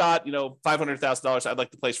 well, I've got, $500,000 I'd like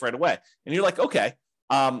to place right away. And you're like, okay,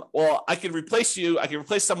 well, I can replace you. I can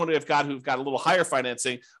replace someone who've got a little higher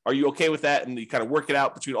financing. Are you okay with that? And you kind of work it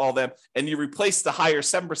out between all of them. And you replace the higher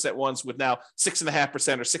 7% ones with now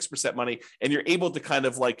 6.5% or 6% money. And you're able to kind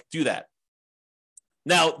of like do that.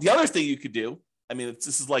 Now, the other thing you could do,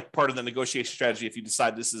 this is like part of the negotiation strategy if you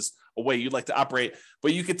decide this is a way you'd like to operate,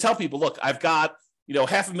 but you could tell people, look, I've got,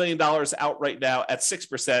 $500,000 out right now at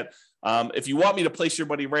 6%. If you want me to place your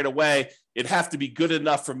money right away, it'd have to be good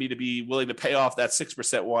enough for me to be willing to pay off that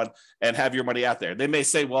 6% one and have your money out there. They may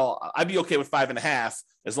say, well, I'd be okay with 5.5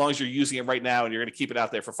 as long as you're using it right now and you're going to keep it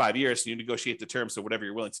out there for 5 years. So you negotiate the terms of whatever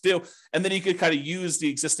you're willing to do. And then you could kind of use the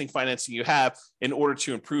existing financing you have in order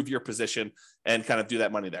to improve your position and kind of do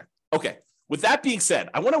that money there. Okay. With that being said,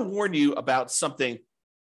 I want to warn you about something,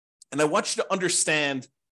 and I want you to understand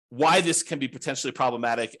why this can be potentially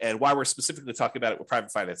problematic and why we're specifically talking about it with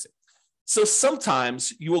private financing. So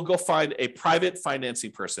sometimes you will go find a private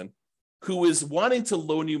financing person who is wanting to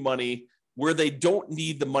loan you money where they don't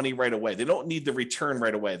need the money right away. They don't need the return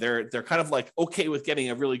right away. They're kind of like okay with getting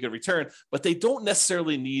a really good return, but they don't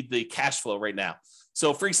necessarily need the cash flow right now.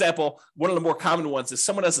 So for example, one of the more common ones is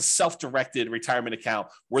someone has a self-directed retirement account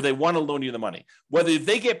where they want to loan you the money. Whether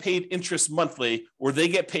they get paid interest monthly or they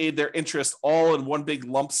get paid their interest all in one big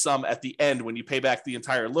lump sum at the end when you pay back the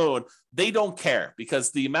entire loan, they don't care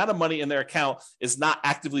because the amount of money in their account is not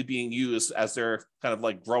actively being used as they're kind of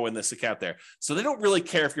like growing this account there. So they don't really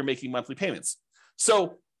care if you're making monthly payments.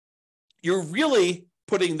 So you're really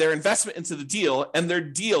putting their investment into the deal, and their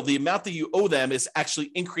deal, the amount that you owe them, is actually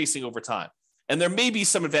increasing over time. And there may be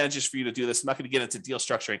some advantages for you to do this. I'm not going to get into deal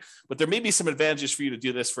structuring, but there may be some advantages for you to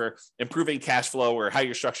do this for improving cash flow or how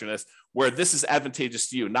you're structuring this, where this is advantageous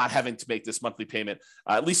to you, not having to make this monthly payment,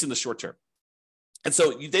 at least in the short term. And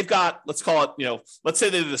so they've got, let's call it, let's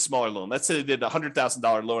say they did a smaller loan. Let's say they did a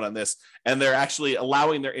 $100,000 loan on this, and they're actually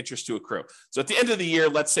allowing their interest to accrue. So at the end of the year,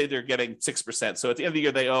 let's say they're getting 6%. So at the end of the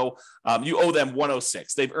year, they you owe them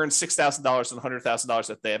 $106. They've earned $6,000 and $100,000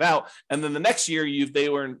 that they have out. And then the next year, you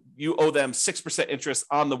owe them 6% interest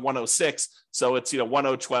on the 106. So it's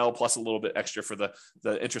 1012 plus a little bit extra for the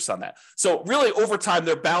interest on that. So really over time,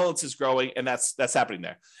 their balance is growing, and that's happening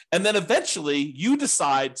there. And then eventually you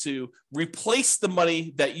decide to replace the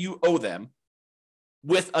money that you owe them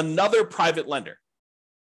with another private lender.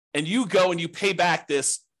 And you go and you pay back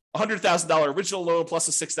this $100,000 original loan plus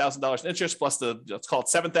the $6,000 in interest plus the, let's call it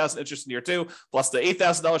 $7,000 interest in year 2 plus the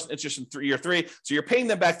 $8,000 in interest in year 3. So you're paying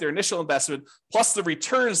them back their initial investment plus the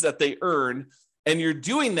returns that they earn. And you're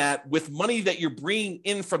doing that with money that you're bringing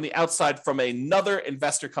in from the outside from another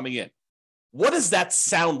investor coming in. What does that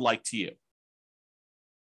sound like to you?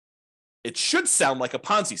 It should sound like a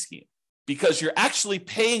Ponzi scheme because you're actually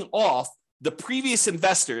paying off the previous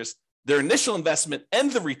investors, their initial investment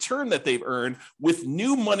and the return that they've earned with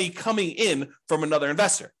new money coming in from another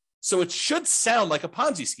investor. So it should sound like a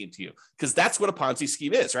Ponzi scheme to you because that's what a Ponzi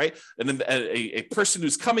scheme is, right? And then a person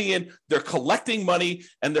who's coming in, they're collecting money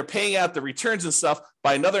and they're paying out the returns and stuff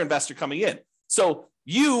by another investor coming in. So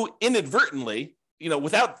you inadvertently,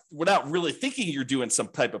 without really thinking you're doing some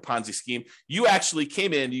type of Ponzi scheme, you actually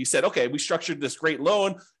came in, you said, okay, we structured this great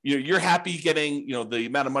loan. You're happy getting, the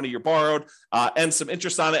amount of money you borrowed and some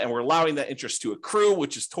interest on it. And we're allowing that interest to accrue,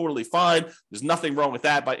 which is totally fine. There's nothing wrong with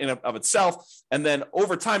that in and of itself. And then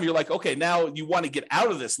over time, you're like, okay, now you want to get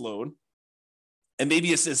out of this loan. And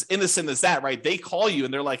maybe it's as innocent as that, right? They call you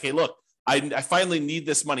and they're like, hey, look, I finally need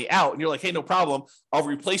this money out. And you're like, hey, no problem. I'll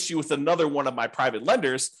replace you with another one of my private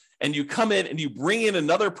lenders. And you come in and you bring in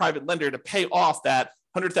another private lender to pay off that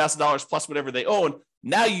 $100,000 plus whatever they own.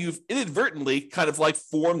 Now you've inadvertently kind of like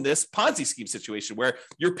formed this Ponzi scheme situation where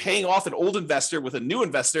you're paying off an old investor with a new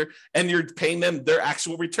investor and you're paying them their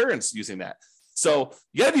actual returns using that. So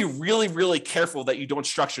you got to be really, really careful that you don't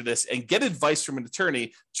structure this, and get advice from an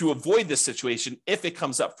attorney to avoid this situation if it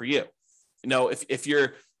comes up for you. If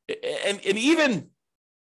you're, and even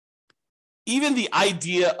the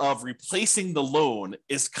idea of replacing the loan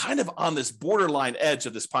is kind of on this borderline edge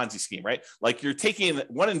of this Ponzi scheme, right? Like you're taking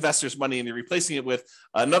one investor's money and you're replacing it with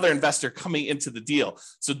another investor coming into the deal.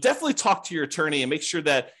 So definitely talk to your attorney and make sure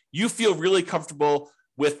that you feel really comfortable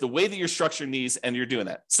with the way that you're structuring these and you're doing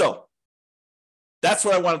that. So that's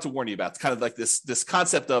what I wanted to warn you about, kind of like this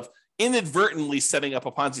concept of inadvertently setting up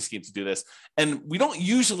a Ponzi scheme to do this. And we don't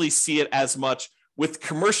usually see it as much with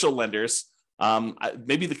commercial lenders.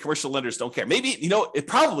 Maybe the commercial lenders don't care. Maybe, it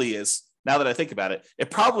probably is, now that I think about it,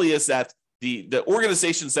 it probably is that the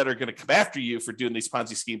organizations that are going to come after you for doing these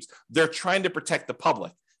Ponzi schemes, they're trying to protect the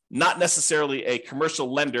public, not necessarily a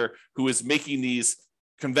commercial lender who is making these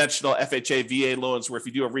conventional FHA, VA loans where if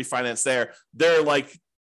you do a refinance there, they're like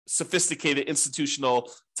sophisticated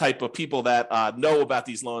institutional type of people that know about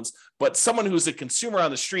these loans. But someone who's a consumer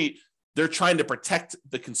on the street, they're trying to protect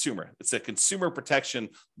the consumer. It's a consumer protection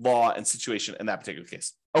law and situation in that particular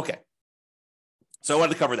case. Okay. So I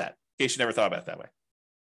wanted to cover that in case you never thought about it that way.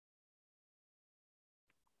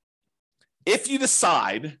 If you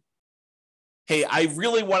decide, hey, I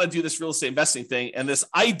really want to do this real estate investing thing, and this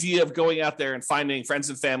idea of going out there and finding friends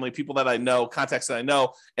and family, people that I know, contacts that I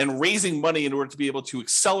know, and raising money in order to be able to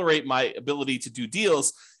accelerate my ability to do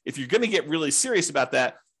deals, if you're going to get really serious about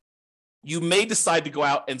that, you may decide to go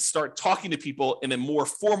out and start talking to people in a more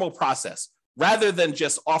formal process rather than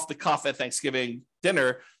just off the cuff at Thanksgiving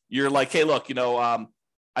dinner. You're like, hey, look,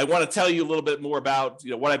 I want to tell you a little bit more about,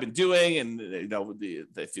 what I've been doing. And,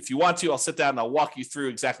 if you want to, I'll sit down and I'll walk you through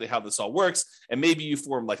exactly how this all works. And maybe you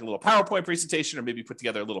form like a little PowerPoint presentation, or maybe put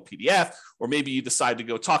together a little PDF, or maybe you decide to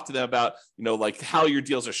go talk to them about, like how your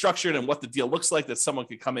deals are structured and what the deal looks like that someone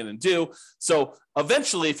could come in and do. So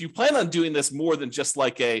eventually, if you plan on doing this more than just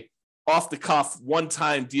like a off the cuff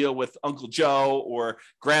one-time deal with Uncle Joe or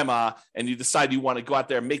grandma, and you decide you want to go out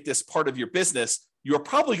there and make this part of your business, you're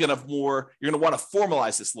probably going to you're going to want to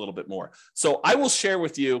formalize this a little bit more. So I will share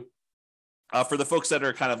with you, for the folks that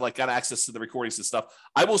are kind of like got access to the recordings and stuff,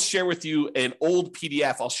 I will share with you an old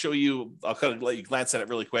PDF. I'll kind of let you glance at it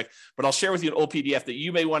really quick, but I'll share with you an old PDF that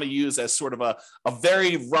you may want to use as sort of a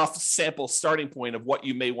very rough sample starting point of what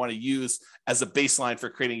you may want to use as a baseline for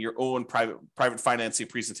creating your own private financing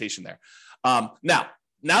presentation there.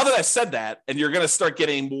 Now that I've said that, and you're going to start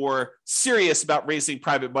getting more serious about raising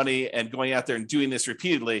private money and going out there and doing this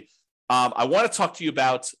repeatedly, I want to talk to you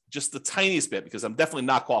about just the tiniest bit, because I'm definitely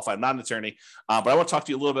not qualified. I'm not an attorney, but I want to talk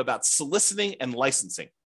to you a little bit about soliciting and licensing.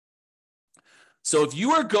 So if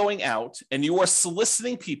you are going out and you are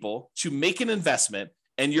soliciting people to make an investment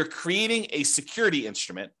and you're creating a security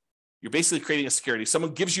instrument, you're basically creating a security.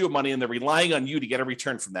 Someone gives you money and they're relying on you to get a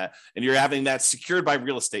return from that. And you're having that secured by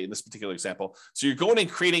real estate in this particular example. So you're going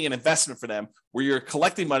and creating an investment for them where you're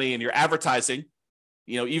collecting money and you're advertising.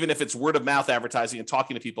 Even if it's word of mouth advertising and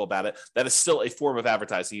talking to people about it, that is still a form of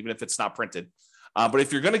advertising, even if it's not printed. But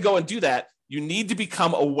if you're going to go and do that, you need to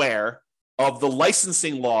become aware of the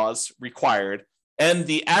licensing laws required and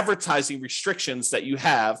the advertising restrictions that you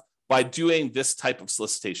have by doing this type of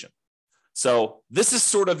solicitation. So this is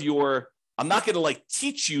sort of I'm not going to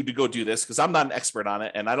teach you to go do this because I'm not an expert on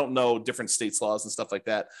it and I don't know different states' laws and stuff like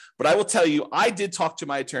that. But I will tell you, I did talk to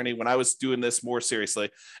my attorney when I was doing this more seriously.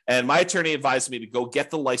 And my attorney advised me to go get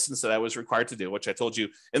the license that I was required to do, which I told you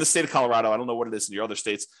in the state of Colorado. I don't know what it is in your other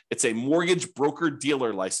states. It's a mortgage broker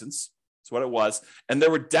dealer license. That's what it was. And there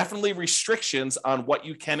were definitely restrictions on what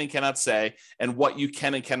you can and cannot say and what you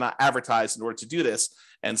can and cannot advertise in order to do this.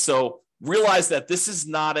 And so realize that this is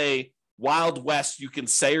not a Wild West. You can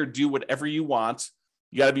say or do whatever you want.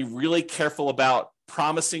 You got to be really careful about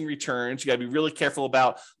promising returns. You got to be really careful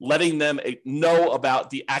about letting them know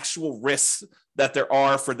about the actual risks that there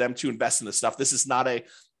are for them to invest in this stuff. This is not a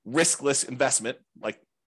riskless investment, like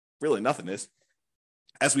really nothing is,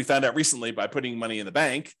 as we found out recently by putting money in the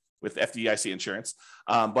bank with FDIC insurance.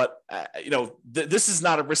 This is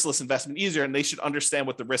not a riskless investment either, and they should understand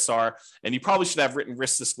what the risks are. And you probably should have written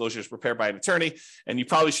risk disclosures prepared by an attorney, and you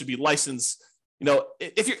probably should be licensed.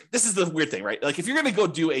 This is the weird thing, right? Like if you're going to go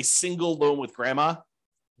do a single loan with grandma,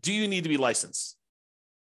 do you need to be licensed?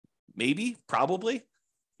 Maybe, probably.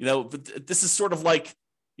 But this is sort of like,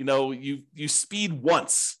 you speed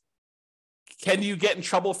once. Can you get in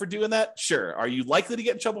trouble for doing that? Sure. Are you likely to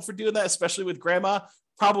get in trouble for doing that, especially with grandma?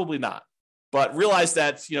 Probably not. But realize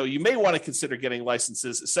that, you may want to consider getting license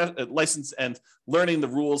and learning the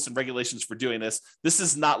rules and regulations for doing this. This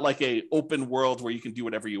is not like a open world where you can do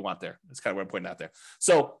whatever you want there. That's kind of what I'm pointing out there.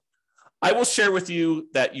 So I will share with you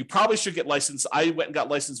that you probably should get licensed. I went and got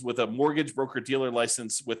licensed with a mortgage broker dealer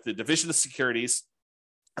license with the Division of Securities.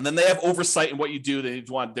 And then they have oversight in what you do. They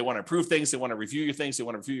want to approve things. They want to review your things. They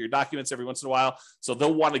want to review your documents every once in a while. So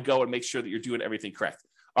they'll want to go and make sure that you're doing everything correct.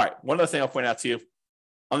 All right. One other thing I'll point out to you.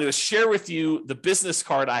 I'm going to share with you the business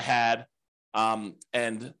card I had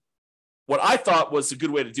and what I thought was a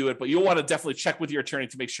good way to do it, but you'll want to definitely check with your attorney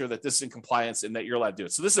to make sure that this is in compliance and that you're allowed to do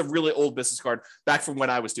it. So this is a really old business card back from when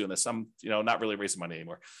I was doing this. I'm, not really raising money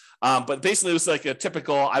anymore. But basically it was like a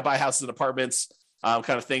typical, I buy houses and apartments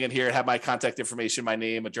kind of thing in here. It had my contact information, my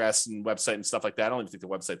name, address, and website and stuff like that. I don't even think the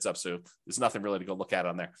website's up, so there's nothing really to go look at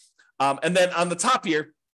on there. And then on the top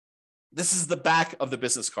here, this is the back of the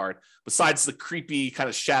business card. Besides the creepy kind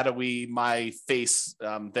of shadowy, my face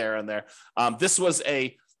there and there. This was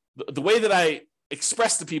the way that I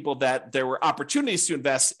expressed to people that there were opportunities to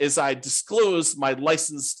invest is I disclose my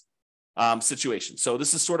licensed situation. So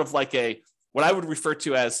this is sort of like what I would refer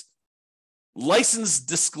to as licensed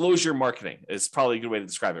disclosure marketing is probably a good way to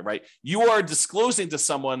describe it, right? You are disclosing to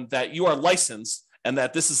someone that you are licensed and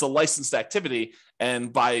that this is a licensed activity.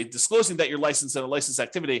 And by disclosing that you're licensed in a licensed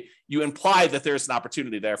activity, you imply that there's an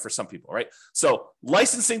opportunity there for some people, right? So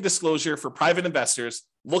licensing disclosure for private investors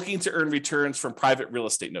looking to earn returns from private real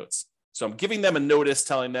estate notes. So I'm giving them a notice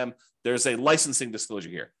telling them there's a licensing disclosure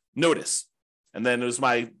here. Notice. And then it was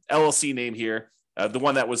my LLC name here. The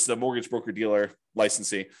one that was the mortgage broker dealer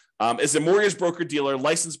licensee is a mortgage broker dealer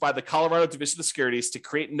licensed by the Colorado Division of Securities to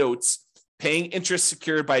create notes paying interest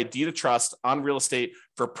secured by a deed of trust on real estate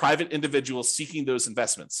for private individuals seeking those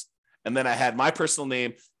investments. And then I had my personal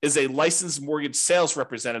name is a licensed mortgage sales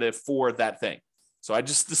representative for that thing. So I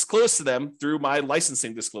just disclosed to them through my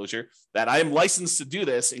licensing disclosure that I am licensed to do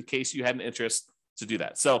this in case you had an interest to do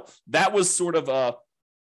that. So that was sort of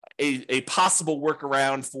a possible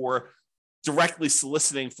workaround for directly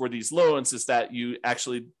soliciting for these loans is that you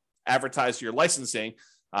actually advertise your licensing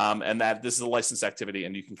and that this is a licensed activity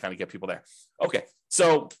and you can kind of get people there. Okay,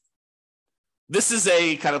 so this is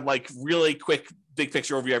a kind of like really quick big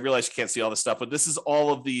picture overview. I realize you can't see all this stuff, but this is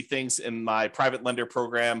all of the things in my private lender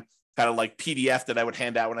program, kind of like PDF that I would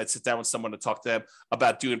hand out when I'd sit down with someone to talk to them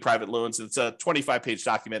about doing private loans. And it's a 25-page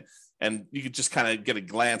document, and you could just kind of get a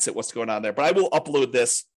glance at what's going on there. But I will upload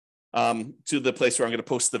this to the place where I'm going to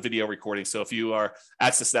post the video recording. So if you are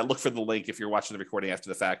accessing that, look for the link if you're watching the recording after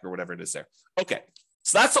the fact or whatever it is there. Okay,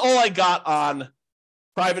 so that's all I got on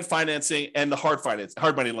private financing and the hard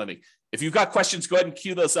money lending. If you've got questions, go ahead and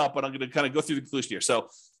queue those up, but I'm going to kind of go through the conclusion here. So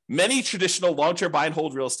many traditional long-term buy and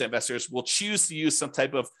hold real estate investors will choose to use some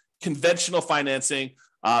type of conventional financing,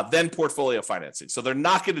 then portfolio financing. So they're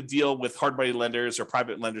not going to deal with hard money lenders or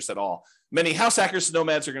private lenders at all. Many house hackers and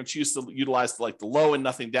nomads are going to choose to utilize like the low and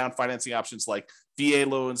nothing down financing options like VA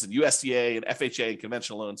loans and USDA and FHA and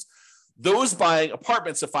conventional loans. Those buying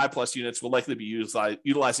apartments of 5+ units will likely be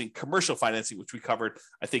utilizing commercial financing, which we covered,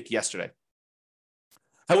 I think, yesterday.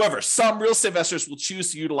 However, some real estate investors will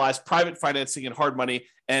choose to utilize private financing and hard money.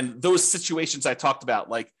 And those situations I talked about,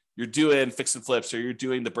 like you're doing fix and flips, or you're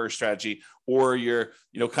doing the BRRRR strategy, or you're,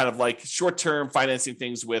 kind of like short-term financing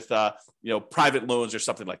things with, private loans or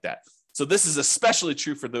something like that. So this is especially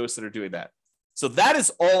true for those that are doing that. So that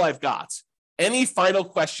is all I've got. Any final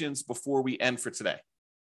questions before we end for today?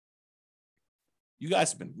 You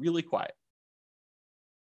guys have been really quiet.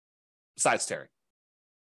 Besides Terry.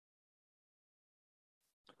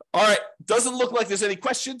 All right. Doesn't look like there's any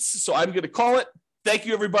questions, so I'm going to call it. Thank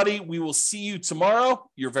you, everybody. We will see you tomorrow.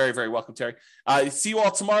 You're very, very welcome, Terry. See you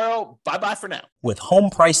all tomorrow. Bye-bye for now. With home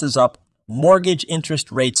prices up, mortgage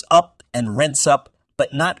interest rates up, and rents up,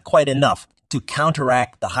 but not quite enough to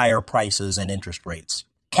counteract the higher prices and interest rates.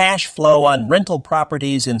 Cash flow on rental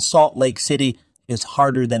properties in Salt Lake City is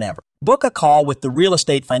harder than ever. Book a call with the Real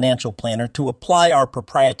Estate Financial Planner to apply our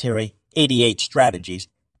proprietary 88 strategies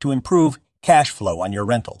to improve cash flow on your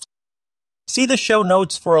rentals. See the show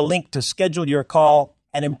notes for a link to schedule your call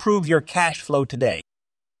and improve your cash flow today.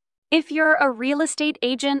 If you're a real estate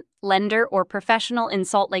agent, lender, or professional in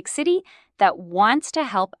Salt Lake City that wants to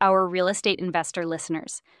help our real estate investor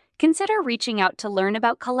listeners, consider reaching out to learn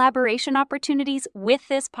about collaboration opportunities with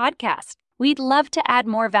this podcast. We'd love to add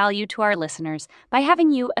more value to our listeners by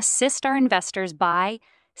having you assist our investors buy,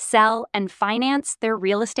 sell, and finance their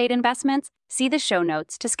real estate investments. See the show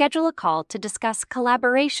notes to schedule a call to discuss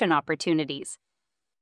collaboration opportunities.